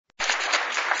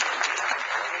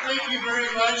Thank you very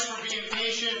much for being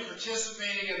patient and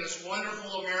participating in this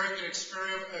wonderful American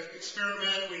experiment.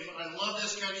 I love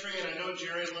this country, and I know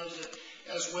Jerry loves it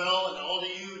as well, and all of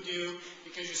you do,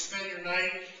 because you spent your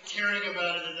night caring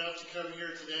about it enough to come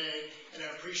here today, and I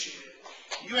appreciate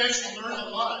it. You actually learned a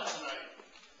lot tonight.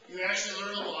 You actually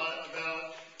learned a lot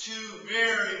about two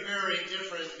very, very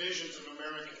different visions of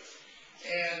America.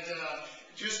 And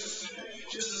just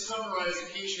to summarize, in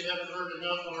case you haven't heard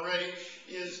enough already,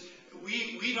 is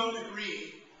we don't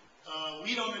agree,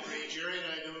 Jerry and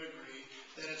I don't agree,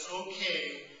 that it's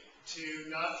okay to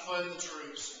not fund the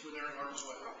troops when they're in harm's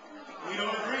way. We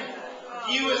don't agree.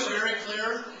 He was very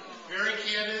clear, very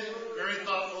candid, very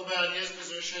thoughtful about his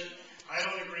position. I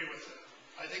don't agree with it.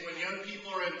 I think when young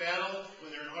people are in battle,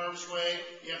 when they're in harm's way,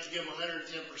 you have to give them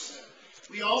 110%.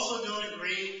 We also don't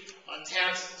agree on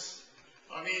taxes.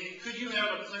 I mean, could you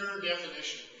have a clearer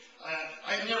definition?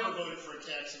 I've never voted for a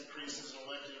tax increase as an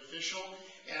elected official,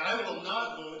 and I will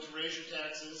not vote to raise your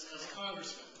taxes as a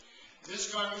congressman.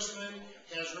 This congressman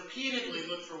has repeatedly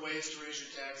looked for ways to raise your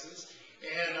taxes,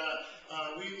 and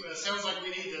it sounds like we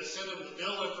need to send him the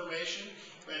bill information,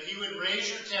 but he would raise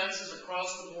your taxes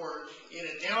across the board in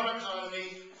a down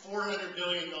economy, $400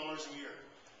 billion a year.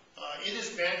 It is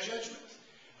bad judgment.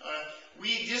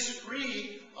 We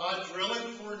disagree on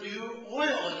drilling for new oil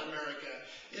in America.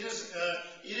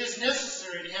 It is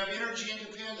necessary to have energy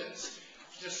independence,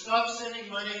 to stop sending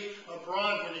money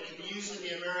abroad when it can be used in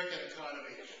the American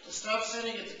economy, to stop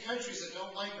sending it to countries that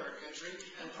don't like our country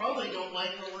and probably don't like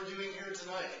what we're doing here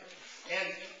tonight,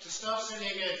 and to stop sending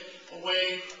it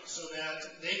away so that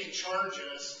they can charge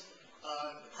us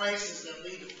prices that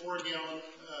lead to $4 a gallon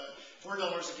in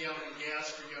gas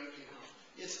for young people.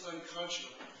 It's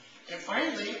unconscionable. And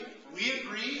finally, we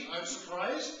agree, I'm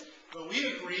surprised, but we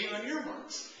agree on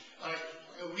earmarks.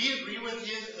 We agree with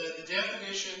the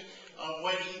definition of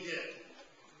what he did.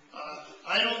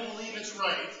 I don't believe it's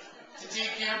right to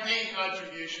take campaign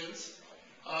contributions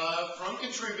from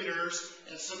contributors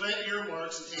and submit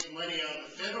earmarks and take money out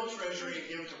of the federal treasury and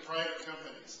give them to private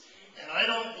companies. And I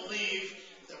don't believe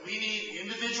that we need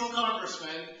individual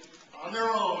congressmen on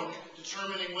their own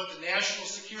determining what the national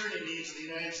security needs of the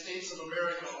United States of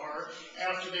America are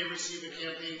after they receive a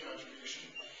campaign contribution.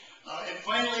 And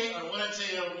finally, I want to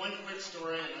tell you one quick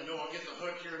story, and I know I'll get the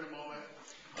hook here in a moment,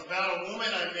 about a woman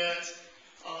I met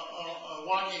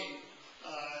walking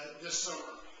this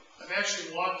summer. I've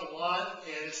actually walked a lot,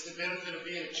 and it's the benefit of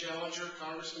being a challenger.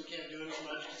 Congressmen can't do it as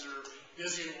much because they're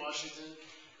busy in Washington.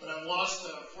 But I've lost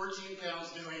 14 pounds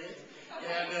doing it,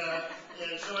 and so it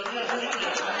is really good.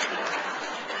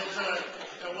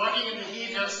 Walking in the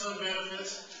heat has some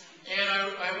benefits. And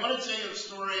I want to tell you a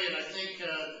story, and I think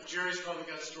Jerry's probably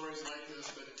got stories like this,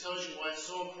 but it tells you why it's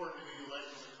so important to be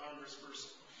elected as a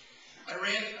congressperson.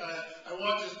 I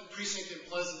walked to precinct in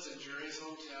D-Pleasanton, Jerry's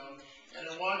hometown, and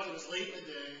I walked, it was late in the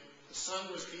day, the sun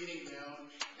was beating down,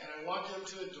 and I walked up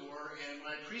to a door, and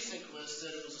my precinct list said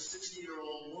it was a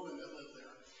 60-year-old woman that lived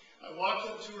there. I walked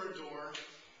up to her door,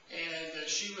 and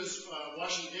she was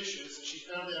washing dishes, and she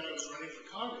found out I was running for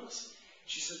Congress.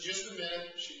 She said, just a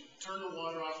minute. She turned the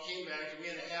water off, came back, and we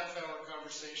had a half-hour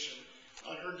conversation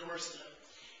on her doorstep.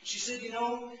 She said, you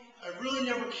know, I really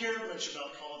never cared much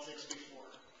about politics before.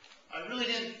 I really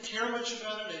didn't care much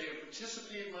about it. I didn't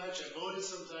participate much. I voted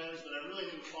sometimes, but I really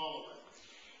didn't follow it.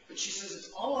 But she says,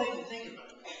 it's all I can think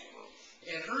about.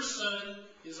 And her son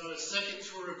is on his second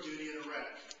tour of duty in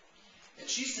Iraq. And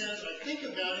she says, I think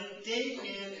about it day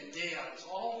in and day out. It's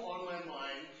all on my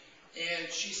mind.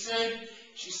 And she said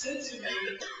to me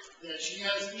that she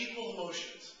has equal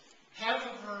emotions. Half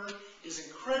of her is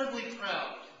incredibly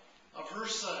proud of her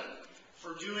son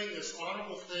for doing this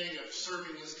honorable thing of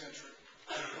serving his country.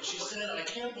 And she said, I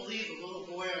can't believe the little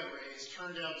boy I raised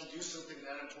turned out to do something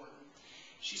that important.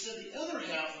 She said, the other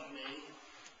half of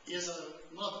me is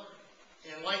a mother.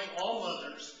 And like all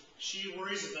mothers, she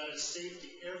worries about his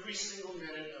safety every single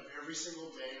minute of every single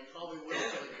day, and probably will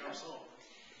until he comes home.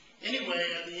 Anyway,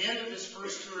 at the end of his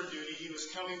first tour of duty, he was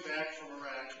coming back from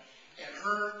Iraq, and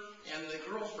her and the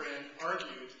girlfriend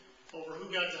argued over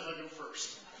who got to hug him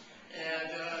first.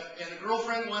 And the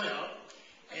girlfriend went out,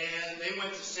 and they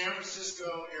went to San Francisco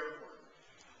Airport,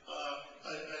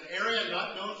 an area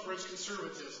not known for its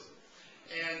conservatism.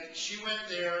 And she went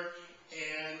there,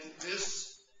 and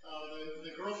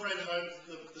the girlfriend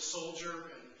hugged the soldier,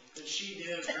 and then she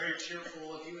did, very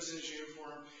tearful, and he was in his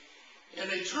uniform. And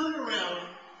they turned around,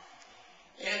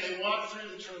 and they walked through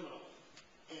the terminal.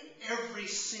 And every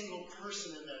single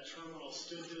person in that terminal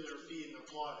stood to their feet and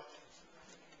applauded.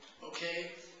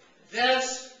 Okay?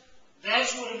 That's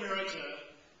what America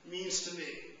means to me.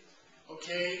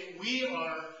 Okay?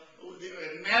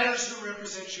 it matters who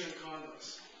represents you in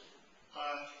Congress.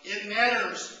 It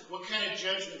matters what kind of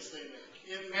judgments they make.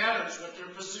 It matters what their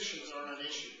positions are on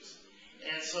issues.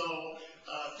 And so,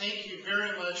 thank you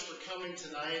very much for coming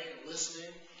tonight and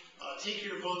listening. Take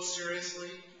your vote seriously,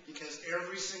 because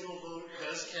every single vote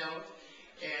does count.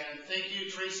 And thank you,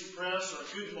 Tracy Press, our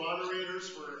good moderators,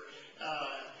 for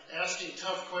asking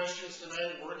tough questions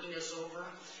tonight and working us over.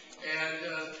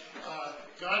 And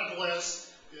God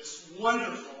bless this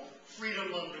wonderful,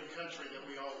 freedom-loving country that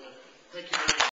we all live in. Thank you very much.